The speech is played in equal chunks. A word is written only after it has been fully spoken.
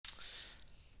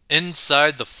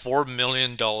Inside the $4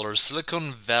 million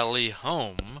Silicon Valley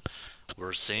home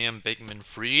where Sam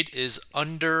Bankman-Fried is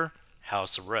under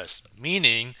house arrest,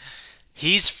 meaning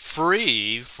he's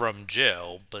free from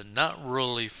jail, but not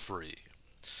really free.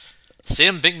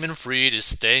 Sam Bankman-Fried is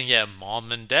staying at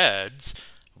mom and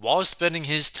dad's while spending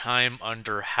his time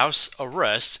under house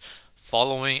arrest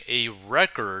following a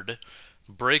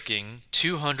record-breaking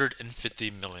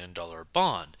 $250 million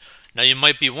bond. Now you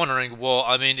might be wondering, well,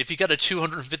 if you got a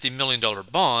 $250 million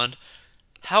bond,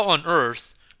 how on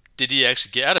earth did he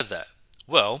actually get out of that?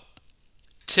 Well,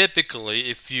 typically,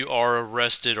 if you are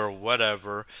arrested or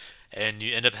whatever, and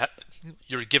you end up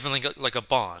you're given like a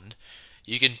bond,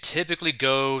 you can typically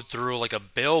go through like a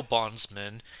bail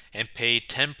bondsman and pay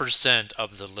 10%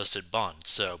 of the listed bond.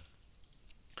 So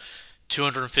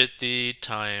 250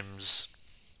 times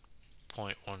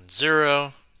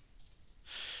 0.10.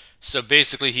 So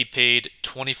basically, he paid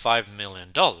 $25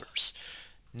 million.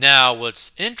 Now,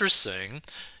 what's interesting,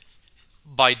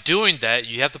 by doing that,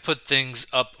 you have to put things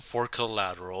up for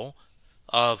collateral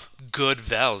of good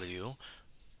value.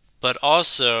 But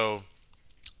also,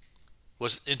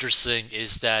 what's interesting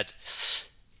is that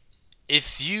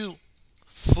if you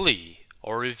flee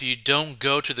or if you don't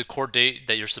go to the court date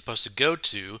that you're supposed to go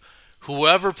to,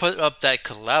 whoever put up that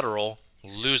collateral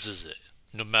loses it,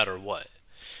 no matter what.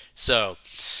 So,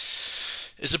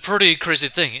 it's a pretty crazy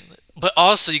thing. But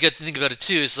also, you got to think about it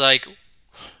too. It's like,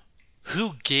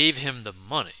 who gave him the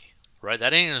money, right?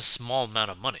 That ain't a small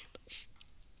amount of money.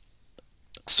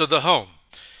 So the home,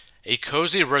 a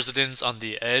cozy residence on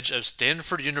the edge of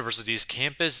Stanford University's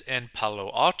campus in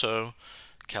Palo Alto,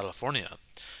 California.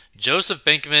 Joseph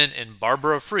Bankman and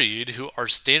Barbara Fried, who are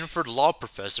Stanford law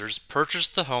professors,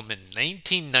 purchased the home in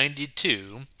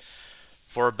 1992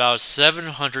 for about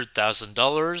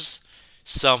 $700,000,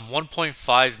 some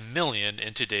 1.5 million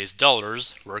in today's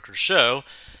dollars, records show,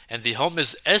 and the home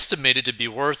is estimated to be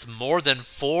worth more than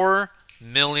 $4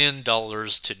 million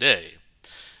today.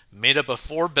 Made up of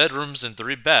 4 bedrooms and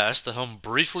 3 baths, the home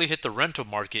briefly hit the rental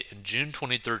market in June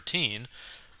 2013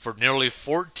 for nearly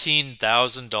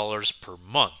 $14,000 per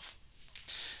month.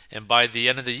 And by the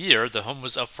end of the year, the home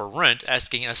was up for rent,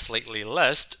 asking a slightly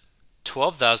less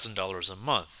 $12,000 a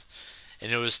month,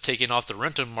 and it was taken off the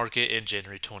rental market in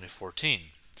January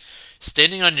 2014.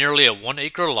 Standing on nearly a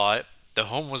 1-acre lot, the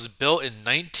home was built in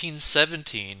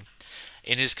 1917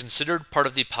 and is considered part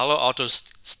of the Palo Alto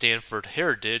Stanford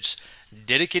heritage,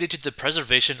 dedicated to the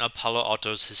preservation of Palo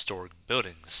Alto's historic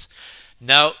buildings.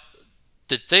 Now,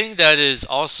 the thing that is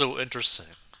also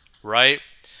interesting, right?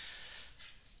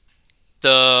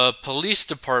 The police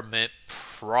department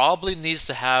probably needs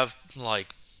to have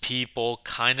people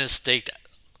kind of staked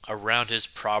around his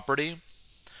property.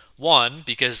 One,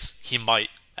 because he might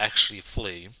actually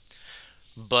flee.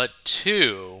 But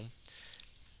 2,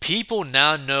 people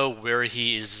now know where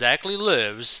he exactly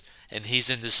lives, and he's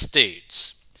in the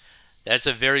States. That's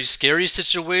a very scary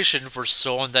situation for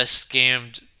someone that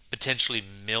scammed potentially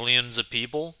millions of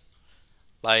people.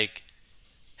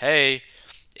 Hey,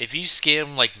 if you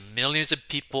scam millions of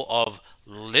people of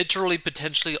literally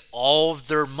potentially all of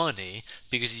their money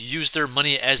because you use their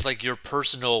money as your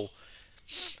personal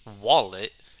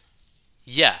wallet,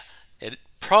 yeah, it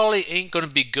probably ain't gonna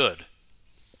be good.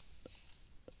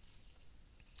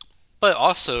 But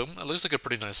also, it looks like a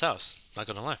pretty nice house, not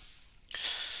gonna lie.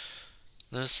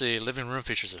 Let's see, living room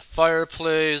features a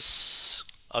fireplace,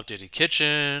 updated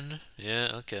kitchen, yeah,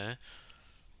 okay.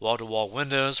 Wall-to-wall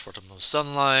windows for the most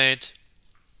sunlight,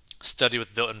 study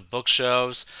with built-in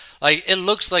bookshelves. It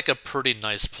looks like a pretty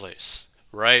nice place,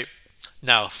 right?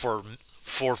 Now, for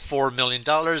 $4 million,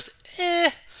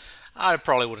 I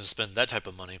probably wouldn't spend that type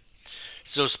of money.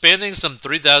 So, spanning some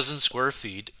 3,000 square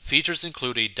feet, features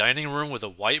include a dining room with a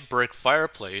white brick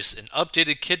fireplace, an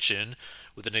updated kitchen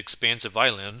with an expansive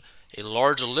island, a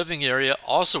large living area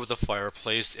also with a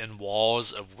fireplace and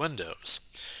walls of windows.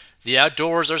 The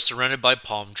outdoors are surrounded by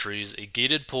palm trees, a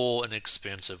gated pool, and an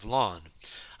expansive lawn.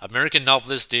 American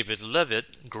novelist David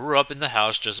Levitt grew up in the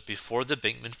house just before the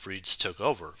Bankman-Frieds took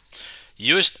over.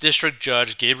 U.S. District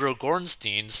Judge Gabriel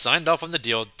Gorenstein signed off on the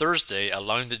deal Thursday,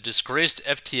 allowing the disgraced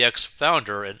FTX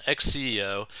founder and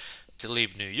ex-CEO to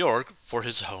leave New York for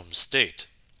his home state.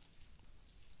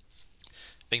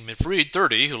 Bankman-Fried,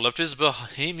 30, who left his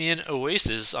Bahamian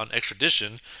oasis on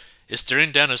extradition, is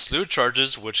staring down a slew of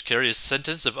charges which carry a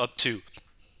sentence of up to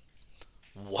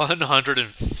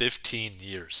 115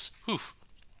 years. Whew.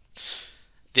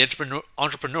 The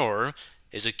entrepreneur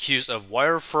is accused of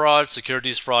wire fraud,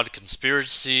 securities fraud,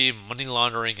 conspiracy, money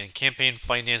laundering, and campaign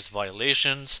finance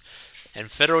violations, and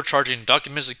federal charging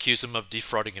documents accuse him of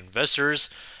defrauding investors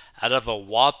out of a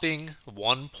whopping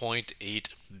 $1.8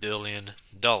 billion.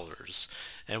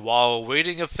 And while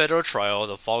awaiting a federal trial,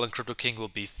 the fallen crypto king will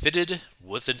be fitted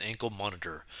with an ankle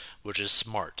monitor, which is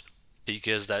smart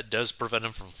because that does prevent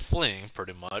him from fleeing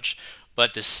pretty much. But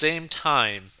at the same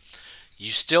time,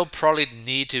 you still probably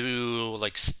need to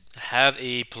have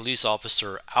a police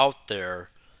officer out there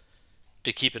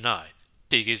to keep an eye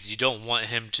because you don't want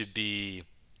him to be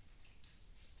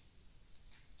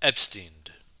Epsteined.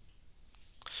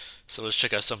 So let's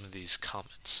check out some of these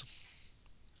comments.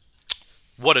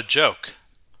 What a joke.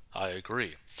 I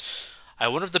agree. I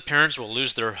wonder if the parents will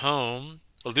lose their home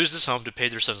or lose this home to pay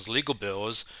their son's legal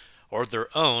bills or their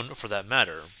own for that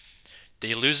matter.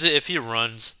 They lose it if he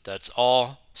runs, that's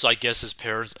all. So I guess his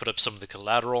parents put up some of the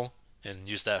collateral and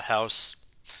use that house.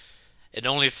 In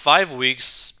only 5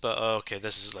 weeks, but okay,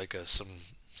 this is like some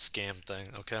scam thing,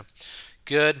 okay.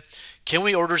 Good. Can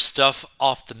we order stuff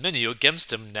off the menu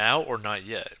against him now or not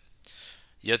yet?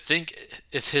 You'd think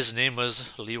if his name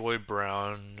was Leroy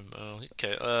Brown.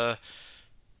 Okay,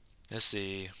 let's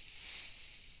see.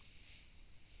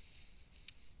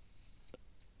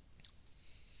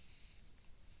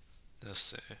 Let's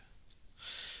see.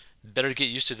 Better get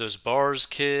used to those bars,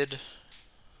 kid.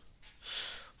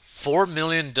 4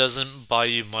 million doesn't buy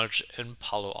you much in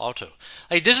Palo Alto.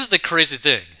 Like, this is the crazy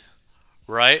thing,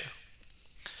 right?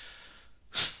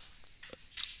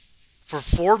 For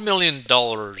 $4 million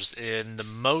in the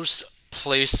most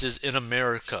places in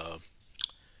America,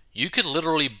 you could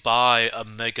literally buy a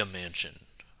mega mansion,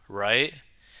 right?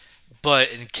 But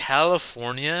in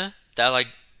California, that like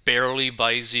barely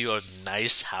buys you a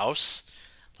nice house.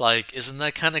 Like, isn't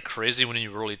that kind of crazy when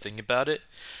you really think about it?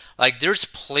 Like, there's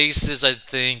places I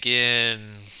think in,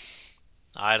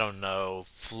 I don't know,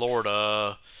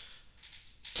 Florida,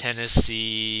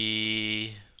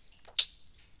 Tennessee,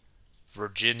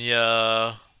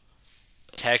 Virginia,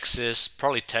 Texas,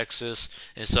 probably Texas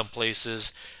in some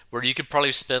places where you could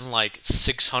probably spend like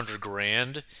 600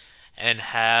 grand and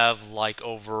have like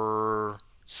over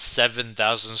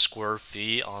 7,000 square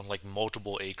feet on like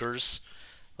multiple acres.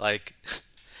 Like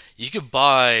you could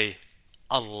buy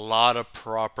a lot of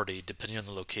property depending on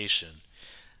the location,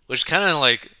 which kind of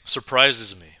like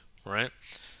surprises me, right?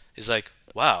 It's like,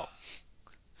 wow,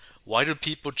 why do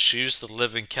people choose to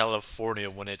live in California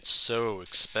when it's so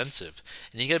expensive?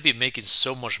 And you gotta be making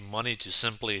so much money to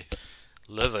simply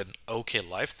live an okay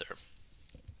life there.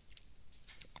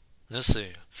 Let's see.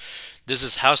 This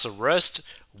is house arrest.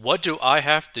 What do I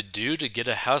have to do to get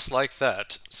a house like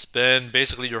that? Spend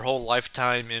basically your whole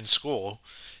lifetime in school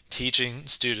teaching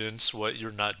students what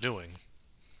you're not doing.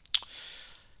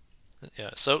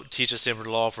 Yeah, so teach a Stanford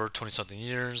law for 20 something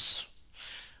years.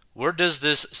 Where does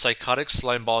this psychotic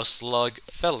slimeball slug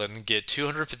felon get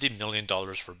 $250 million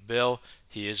for bail?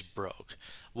 He is broke.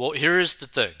 Well, here's the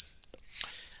thing.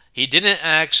 He didn't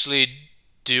actually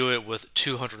do it with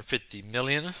 250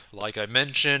 million. Like I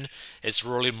mentioned, it's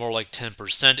really more like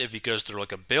 10% if he goes through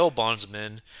like a bail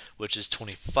bondsman, which is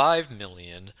 25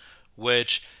 million,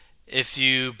 which if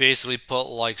you basically put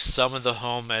like some of the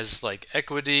home as like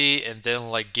equity and then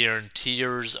like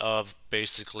guarantors of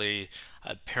basically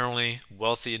apparently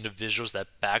wealthy individuals that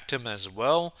backed him as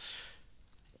well.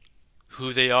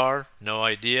 Who they are, no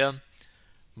idea.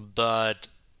 But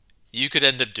you could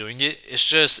end up doing it.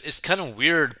 It's kind of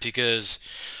weird because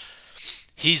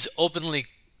he's openly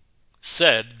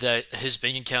said that his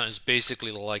bank account is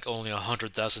basically like only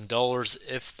 $100,000,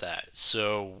 if that.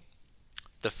 So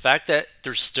the fact that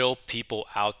there's still people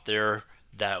out there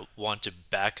that want to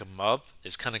back him up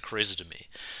is kind of crazy to me.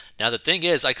 Now, the thing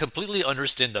is, I completely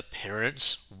understand the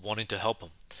parents wanting to help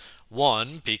him.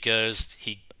 One, because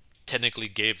he technically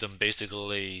gave them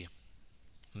basically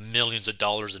millions of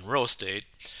dollars in real estate.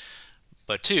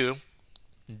 But two,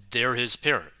 they're his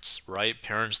parents, right?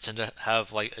 Parents tend to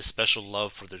have like a special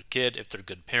love for their kid if they're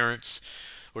good parents.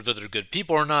 Whether they're good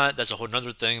people or not, that's a whole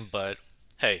nother thing. But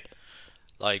hey,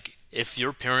 like if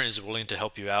your parent is willing to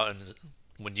help you out and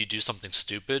when you do something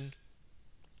stupid,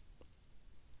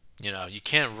 you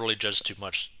can't really judge too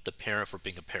much the parent for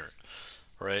being a parent,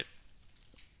 right?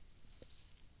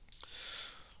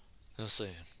 Let's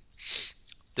see.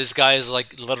 This guy is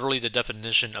like literally the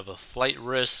definition of a flight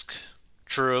risk.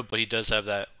 True, but he does have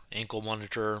that ankle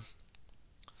monitor.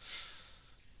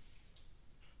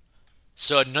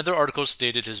 So another article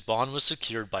stated his bond was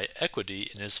secured by equity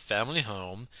in his family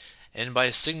home and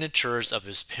by signatures of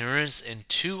his parents and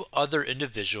two other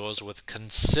individuals with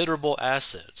considerable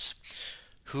assets.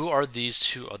 Who are these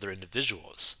two other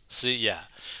individuals? See, yeah,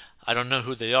 I don't know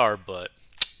who they are, but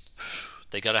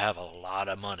they gotta have a lot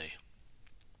of money.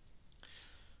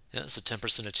 Yeah, so 10%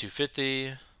 of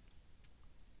 250.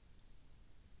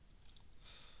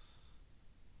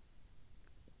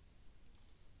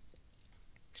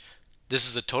 This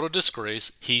is a total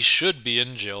disgrace. He should be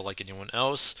in jail like anyone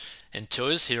else until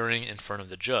his hearing in front of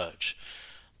the judge.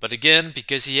 But again,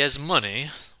 because he has money,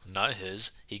 not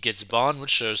his, he gets bond,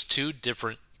 which shows two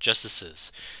different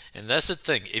justices. And that's the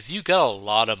thing. If you got a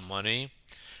lot of money,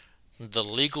 the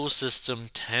legal system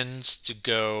tends to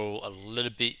go a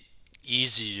little bit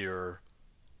easier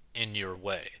in your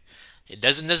way. It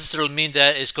doesn't necessarily mean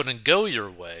that it's going to go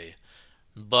your way,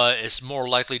 but it's more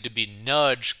likely to be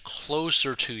nudged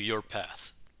closer to your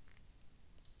path.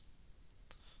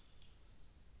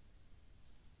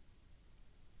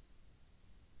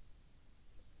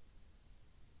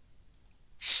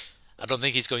 I don't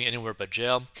think he's going anywhere but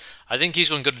jail. I think he's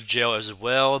going to go to jail as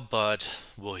well, but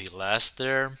will he last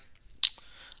there?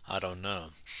 I don't know.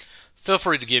 Feel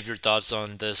free to give your thoughts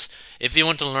on this. If you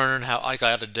want to learn how I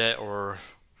got out of debt or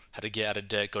how to get out of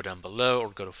debt, go down below or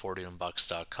go to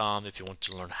 40unbox.com if you want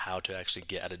to learn how to actually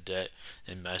get out of debt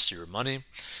and master your money.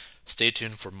 Stay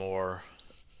tuned for more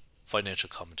financial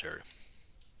commentary.